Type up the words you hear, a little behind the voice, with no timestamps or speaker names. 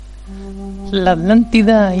La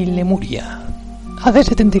Atlántida y Lemuria. Hace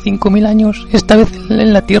 75.000 años, esta vez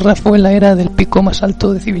en la Tierra fue la era del pico más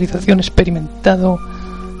alto de civilización experimentado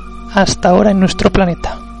hasta ahora en nuestro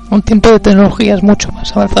planeta. Un tiempo de tecnologías mucho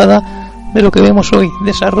más avanzada de lo que vemos hoy,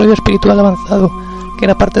 desarrollo espiritual avanzado, que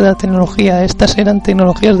era parte de la tecnología. Estas eran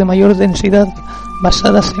tecnologías de mayor densidad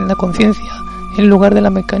basadas en la conciencia en lugar de la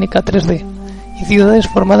mecánica 3D, y ciudades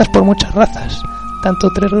formadas por muchas razas, tanto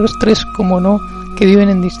terrestres como no, que viven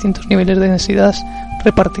en distintos niveles de densidad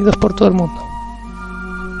repartidos por todo el mundo.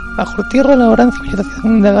 Bajo tierra, la gran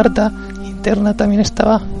civilización de Agartha interna también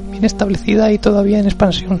estaba bien establecida y todavía en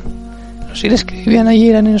expansión. Los seres que vivían allí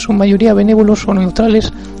eran en su mayoría benévolos o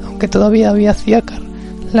neutrales, aunque todavía había Ciacar,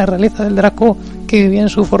 la realeza del Draco, que vivía en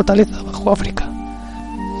su fortaleza bajo África.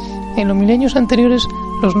 En los milenios anteriores,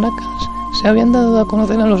 los Nakals se habían dado a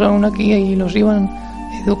conocer a los Anunnaki y los iban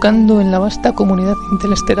educando en la vasta comunidad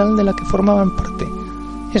interestelar de la que formaban parte.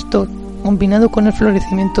 Esto, combinado con el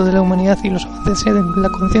florecimiento de la humanidad y los avances en la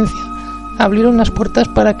conciencia, abrieron las puertas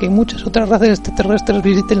para que muchas otras razas extraterrestres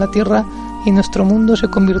visiten la Tierra, y nuestro mundo se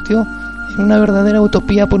convirtió en una verdadera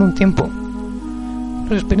utopía por un tiempo.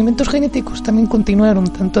 Los experimentos genéticos también continuaron,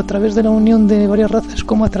 tanto a través de la unión de varias razas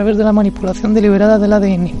como a través de la manipulación deliberada del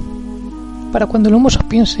ADN. Para cuando el Homo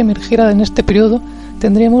sapiens emergiera en este periodo,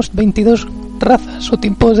 tendríamos 22 razas o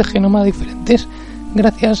tipos de genoma diferentes,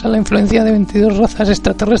 gracias a la influencia de 22 razas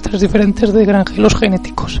extraterrestres diferentes de granjeros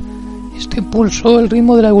genéticos. Esto impulsó el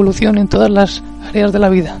ritmo de la evolución en todas las áreas de la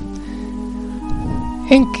vida.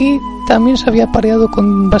 Enki también se había apareado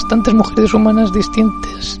con bastantes mujeres humanas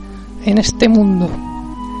distintas en este mundo,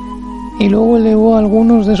 y luego elevó a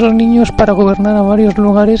algunos de esos niños para gobernar a varios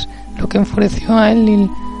lugares, lo que enfureció a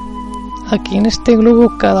Enlil, a quien este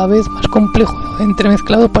globo cada vez más complejo,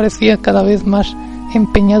 entremezclado, parecía cada vez más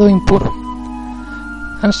empeñado e impuro.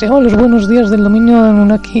 Ansiaba los buenos días del dominio de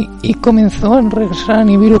Anunnaki y comenzó a regresar a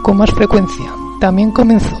Nibiru con más frecuencia. También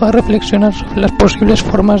comenzó a reflexionar sobre las posibles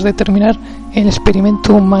formas de terminar el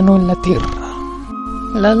experimento humano en la Tierra.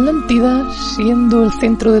 La Atlántida, siendo el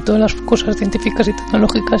centro de todas las cosas científicas y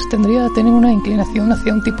tecnológicas, tendría que tener una inclinación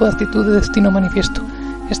hacia un tipo de actitud de destino manifiesto.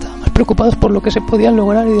 Estaban más preocupados por lo que se podía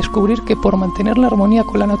lograr y descubrir que por mantener la armonía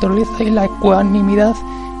con la naturaleza y la ecuanimidad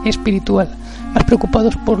espiritual, más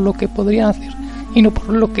preocupados por lo que podrían hacer y no por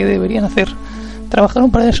lo que deberían hacer.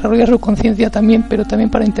 Trabajaron para desarrollar su conciencia también, pero también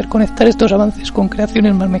para interconectar estos avances con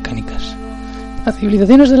creaciones más mecánicas. Las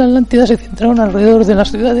civilizaciones de la Atlántida se centraron alrededor de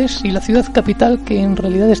las ciudades y la ciudad capital, que en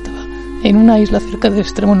realidad estaba en una isla cerca del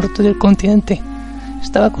extremo norte del continente.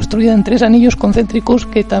 Estaba construida en 3 anillos concéntricos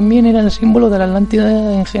que también eran el símbolo de la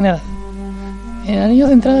Atlántida en general. En el anillo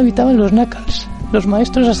central habitaban los Nakals, los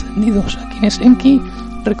maestros ascendidos, a quienes Enki,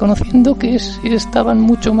 reconociendo que estaban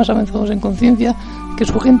mucho más avanzados en conciencia que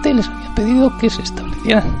su gente, les había pedido que se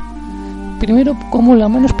establecieran primero como la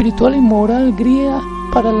mano espiritual y moral griega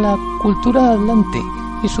para la cultura atlante,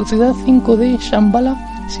 y su ciudad 5D, Shambhala,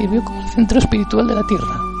 sirvió como el centro espiritual de la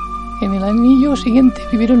Tierra. En el anillo siguiente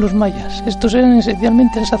vivieron los mayas. Estos eran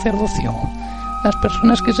esencialmente el sacerdocio, las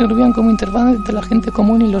personas que servían como interfaz entre la gente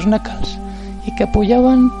común y los Nakals, y que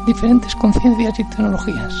apoyaban diferentes conciencias y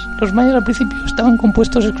tecnologías. Los mayas al principio estaban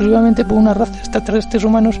compuestos exclusivamente por una raza de extraterrestres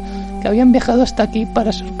humanos que habían viajado hasta aquí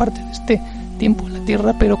para ser parte de este tiempo en la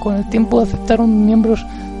Tierra, pero con el tiempo aceptaron miembros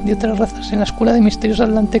de otras razas en la escuela de misterios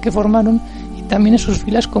atlante que formaron, y también en sus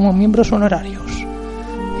filas como miembros honorarios.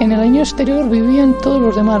 En el año exterior vivían todos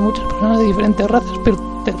los demás, muchas personas de diferentes razas, pero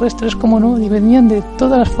terrestres como no, y venían de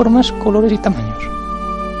todas las formas, colores y tamaños.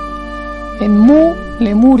 En Mu,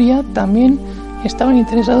 Lemuria, también estaban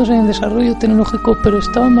interesados en el desarrollo tecnológico, pero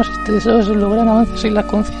estaban más interesados en lograr avances en la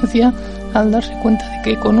conciencia, al darse cuenta de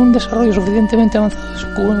que con un desarrollo suficientemente avanzado de su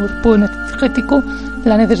cuerpo energético,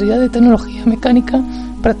 la necesidad de tecnología mecánica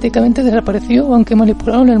prácticamente desapareció, aunque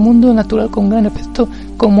manipularon el mundo natural con gran efecto,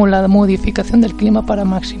 como la modificación del clima para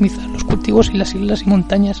maximizar los cultivos y las islas y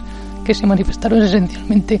montañas, que se manifestaron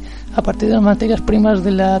esencialmente a partir de las materias primas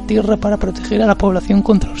de la tierra para proteger a la población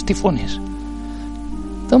contra los tifones.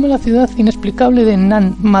 Toma la ciudad inexplicable de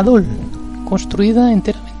Nan Madol, construida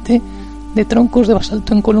enteramente de troncos de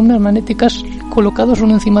basalto en columnas magnéticas colocados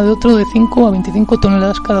uno encima de otro de 5 a 25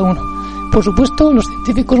 toneladas cada uno. Por supuesto, los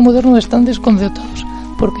científicos modernos están desconcertados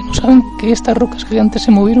porque no saben que estas rocas gigantes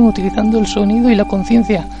se movieron utilizando el sonido y la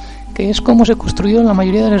conciencia, que es como se construyeron la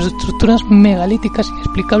mayoría de las estructuras megalíticas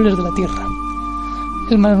inexplicables de la Tierra.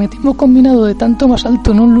 El magnetismo combinado de tanto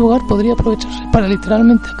basalto en un lugar podría aprovecharse para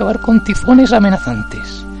literalmente acabar con tifones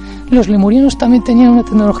amenazantes. Los lemurianos también tenían una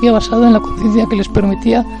tecnología basada en la conciencia que les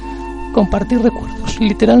permitía compartir recuerdos,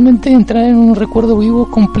 literalmente entrar en un recuerdo vivo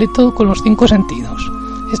completo con los 5 sentidos.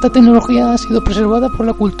 Esta tecnología ha sido preservada por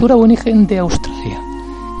la cultura aborigen de Australia,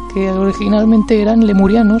 que originalmente eran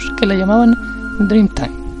lemurianos, que la llamaban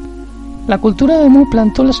Dreamtime. La cultura de Mu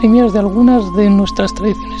plantó las semillas de algunas de nuestras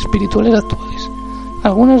tradiciones espirituales actuales.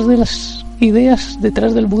 Algunas de las ideas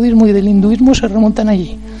detrás del budismo y del hinduismo se remontan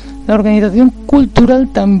allí. La organización cultural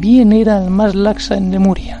también era más laxa en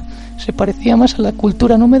Lemuria. Se parecía más a la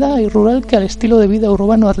cultura nómada y rural que al estilo de vida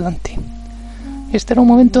urbano atlante. Este era un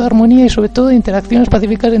momento de armonía y sobre todo de interacciones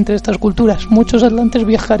pacíficas entre estas culturas. Muchos atlantes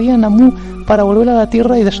viajarían a Mu para volver a la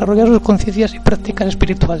Tierra y desarrollar sus conciencias y prácticas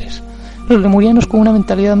espirituales. Los lemurianos, con una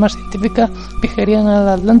mentalidad más científica, viajarían a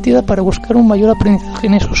la Atlántida para buscar un mayor aprendizaje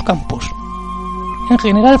en esos campos. En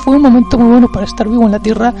general fue un momento muy bueno para estar vivo en la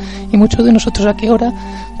Tierra, y muchos de nosotros aquí ahora,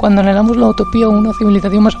 cuando anhelamos la utopía o una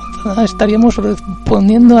civilización más avanzada, estaríamos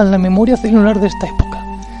respondiendo a la memoria celular de esta época.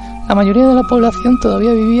 La mayoría de la población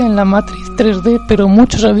todavía vivía en la matriz 3D, pero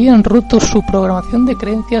muchos habían roto su programación de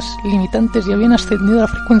creencias limitantes y habían ascendido a la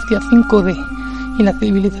frecuencia 5D. Y la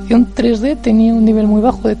civilización 3D tenía un nivel muy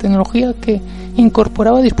bajo de tecnología que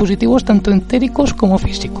incorporaba dispositivos tanto entéricos como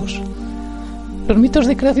físicos. Los mitos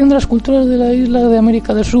de creación de las culturas de la isla de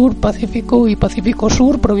América del Sur, Pacífico y Pacífico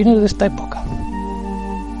Sur provienen de esta época.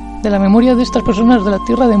 De la memoria de estas personas de la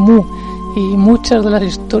tierra de Mu y muchas de las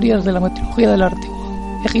historias de la mitología del antiguo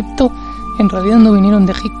Egipto en realidad no vinieron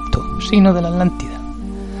de Egipto, sino de la Atlántida.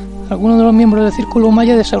 Algunos de los miembros del círculo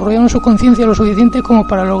maya desarrollaron su conciencia lo suficiente como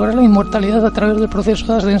para lograr la inmortalidad a través del proceso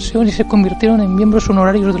de ascensión y se convirtieron en miembros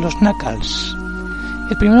honorarios de los Nakals.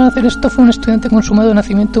 El primero en hacer esto fue un estudiante consumado de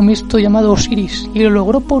nacimiento mixto llamado Osiris, y lo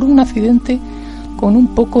logró por un accidente con un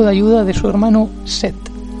poco de ayuda de su hermano Set.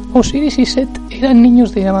 Osiris y Set eran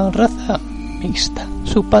niños de raza mixta.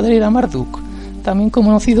 Su padre era Marduk, también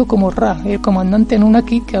conocido como Ra, el comandante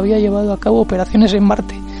Anunnaki que había llevado a cabo operaciones en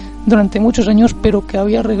Marte durante muchos años, pero que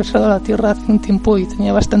había regresado a la Tierra hace un tiempo y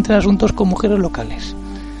tenía bastantes asuntos con mujeres locales.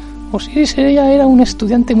 Osiris era un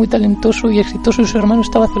estudiante muy talentoso y exitoso, y su hermano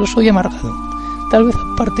estaba celoso y amargado. Tal vez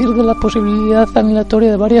a partir de la posibilidad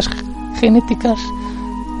aniquilatoria de varias genéticas,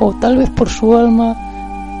 o tal vez por su alma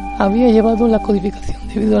había llevado la codificación.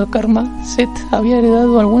 Debido al karma, Set había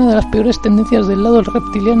heredado algunas de las peores tendencias del lado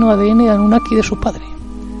reptiliano ADN de Anunnaki de su padre.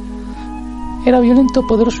 Era violento,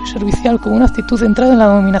 poderoso y servicial, con una actitud centrada en la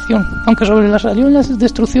dominación. Aunque sobresalió en la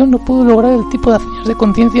destrucción, no pudo lograr el tipo de hazañas de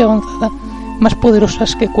conciencia avanzada más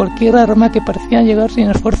poderosas que cualquier arma que parecía llegar sin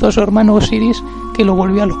esfuerzo a su hermano Osiris, que lo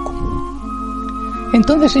volvía loco.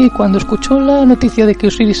 Entonces sí, cuando escuchó la noticia de que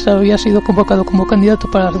Osiris había sido convocado como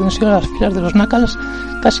candidato para la ascensión a las filas de los Nakals,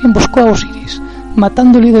 casi emboscó a Osiris,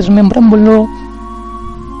 matándolo y desmembrándolo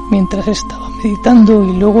mientras estaba meditando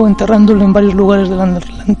y luego enterrándolo en varios lugares de la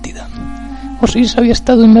Atlántida. Osiris había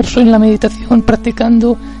estado inmerso en la meditación,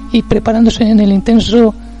 practicando y preparándose en el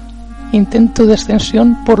intenso intento de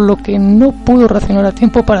ascensión, por lo que no pudo reaccionar a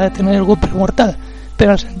tiempo para detener el golpe mortal.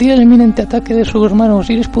 Pero al sentir el inminente ataque de su hermano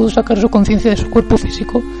Osiris, pudo sacar su conciencia de su cuerpo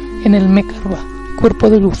físico en el Mekarba, cuerpo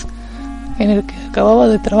de luz, en el que acababa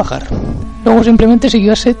de trabajar. Luego simplemente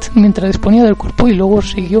siguió a Set mientras disponía del cuerpo, y luego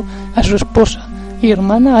siguió a su esposa y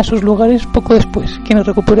hermana a esos lugares poco después, quienes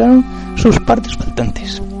recuperaron sus partes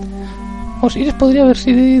faltantes. Osiris podría haber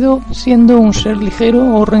sido siendo un ser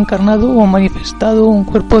ligero o reencarnado o manifestado un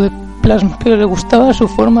cuerpo de plasma, pero le gustaba su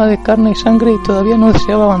forma de carne y sangre y todavía no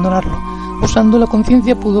deseaba abandonarlo. Usando la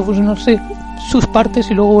conciencia pudo fusionarse sus partes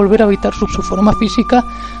y luego volver a habitar su forma física,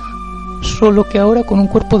 solo que ahora con un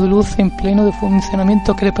cuerpo de luz en pleno de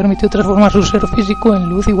funcionamiento que le permitió transformar su ser físico en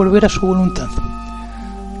luz y volver a su voluntad.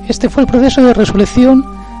 Este fue el proceso de resurrección.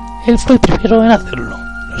 Él fue el primero en hacerlo.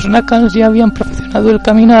 Los Nakals ya habían perfeccionado el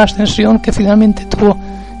camino a la ascensión, que finalmente tuvo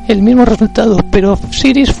el mismo resultado, pero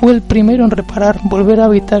Osiris fue el primero en reparar, volver a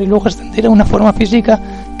habitar y luego ascender a una forma física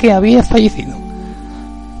que había fallecido.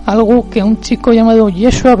 Algo que un chico llamado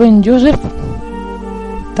Yeshua ben Joseph,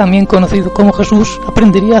 también conocido como Jesús,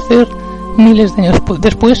 aprendería a hacer miles de años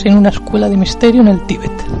después en una escuela de misterio en el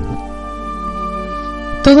Tíbet.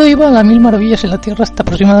 Todo iba a las mil maravillas en la Tierra hasta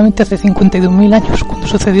aproximadamente hace 52.000 años, cuando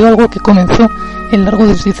sucedió algo que comenzó el largo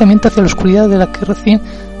deslizamiento hacia la oscuridad de la que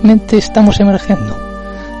recientemente estamos emergiendo.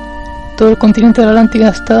 Todo el continente de la Atlántida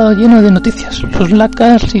estaba lleno de noticias. Los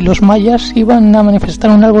Nakals y los mayas iban a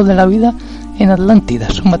manifestar un árbol de la vida en Atlántida,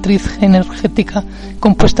 su matriz energética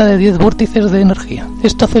compuesta de 10 vórtices de energía.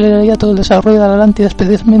 Esto aceleraría todo el desarrollo de la Atlántida,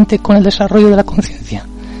 especialmente con el desarrollo de la conciencia.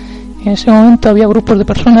 En ese momento había grupos de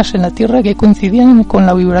personas en la Tierra que coincidían con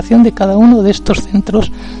la vibración de cada uno de estos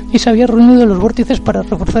centros, y se había reunido los vórtices para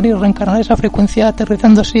reforzar y reencarnar esa frecuencia,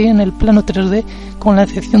 aterrizando así en el plano 3D, con la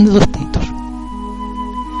excepción de 2 puntos.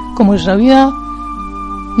 Como se sabía,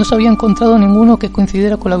 no se había encontrado ninguno que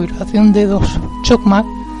coincidiera con la vibración de 2, Chokmah,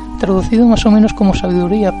 traducido más o menos como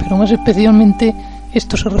sabiduría, pero más especialmente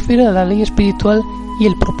esto se refiere a la ley espiritual y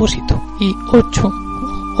el propósito. Y 8,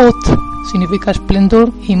 Ot, significa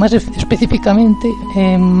esplendor y más específicamente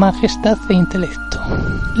majestad e intelecto.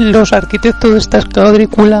 Los arquitectos de esta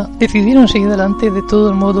cuadrícula decidieron seguir adelante de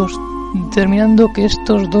todos modos, determinando que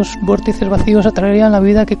estos dos vórtices vacíos atraerían la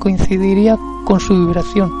vida que coincidiría con su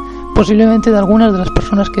vibración, posiblemente de algunas de las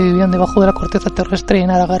personas que vivían debajo de la corteza terrestre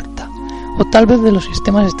en Aragarta, o tal vez de los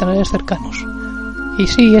sistemas estelares cercanos. Y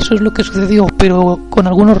sí, eso es lo que sucedió, pero con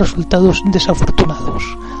algunos resultados desafortunados.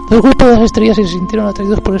 Dos grupos de las estrellas se sintieron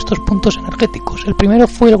atraídos por estos puntos energéticos. El primero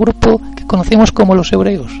fue el grupo que conocemos como los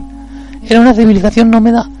hebreos. Era una civilización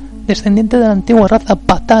nómada descendiente de la antigua raza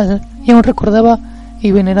Patal y aún recordaba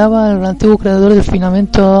y veneraba al antiguo creador del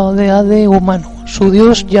filamento de Ade humano, su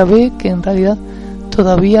dios Yahvé, que en realidad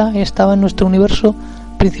todavía estaba en nuestro universo,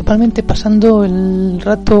 principalmente pasando el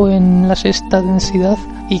rato en la sexta densidad,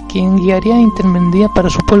 y quien guiaría e intervendría para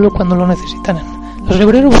su pueblo cuando lo necesitaran. Los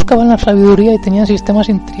hebreos buscaban la sabiduría y tenían sistemas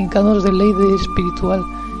intrincados de ley espiritual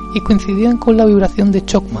y coincidían con la vibración de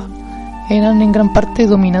Chokmah. Eran en gran parte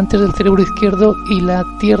dominantes del cerebro izquierdo y la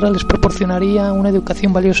Tierra les proporcionaría una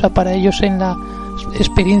educación valiosa para ellos en las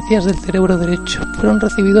experiencias del cerebro derecho. Fueron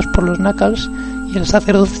recibidos por los Nakals y el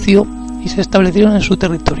sacerdocio y se establecieron en su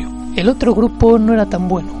territorio. El otro grupo no era tan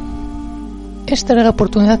bueno. Esta era la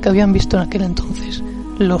oportunidad que habían visto en aquel entonces.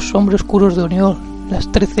 Los hombres oscuros de Orión, las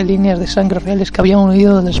 13 líneas de sangre reales que habían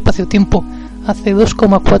unido del espacio-tiempo hace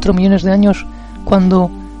 2,4 millones de años,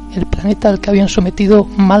 cuando el planeta al que habían sometido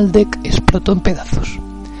Maldek explotó en pedazos.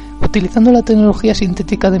 Utilizando la tecnología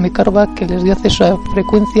sintética de Mekarba, que les dio acceso a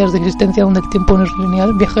frecuencias de existencia donde el tiempo no es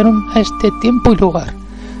lineal, viajaron a este tiempo y lugar.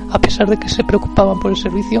 A pesar de que se preocupaban por el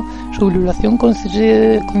servicio, su vibración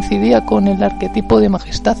coincidía con el arquetipo de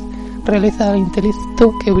majestad, realeza e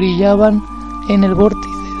intelecto que brillaban en el vórtice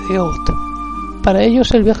de Ot. Para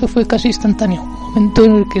ellos el viaje fue casi instantáneo, momento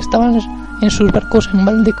en el que estaban en sus barcos en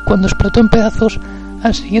Maldek cuando explotó en pedazos.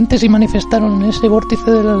 Al siguiente se manifestaron en ese vórtice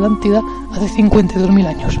de la Atlántida hace 52.000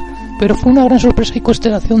 años, pero fue una gran sorpresa y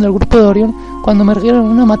constelación del grupo de Orión cuando emergieron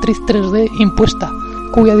en una matriz 3D impuesta,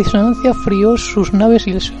 cuya disonancia frió sus naves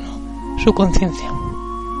y lesionó su conciencia.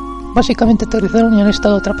 Básicamente aterrizaron y han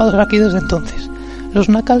estado atrapados aquí desde entonces. Los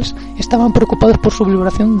Nakals estaban preocupados por su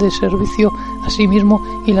vibración de servicio a sí mismo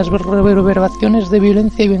y las reverberaciones de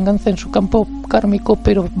violencia y venganza en su campo kármico,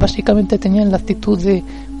 pero básicamente tenían la actitud de: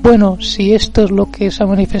 bueno, si esto es lo que se ha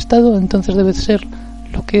manifestado, entonces debe ser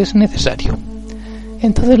lo que es necesario.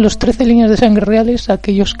 Entonces los 13 líneas de sangre reales,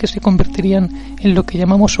 aquellos que se convertirían en lo que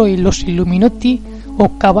llamamos hoy los Illuminati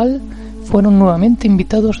o Cabal, fueron nuevamente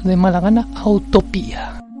invitados de mala gana a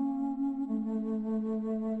Utopía.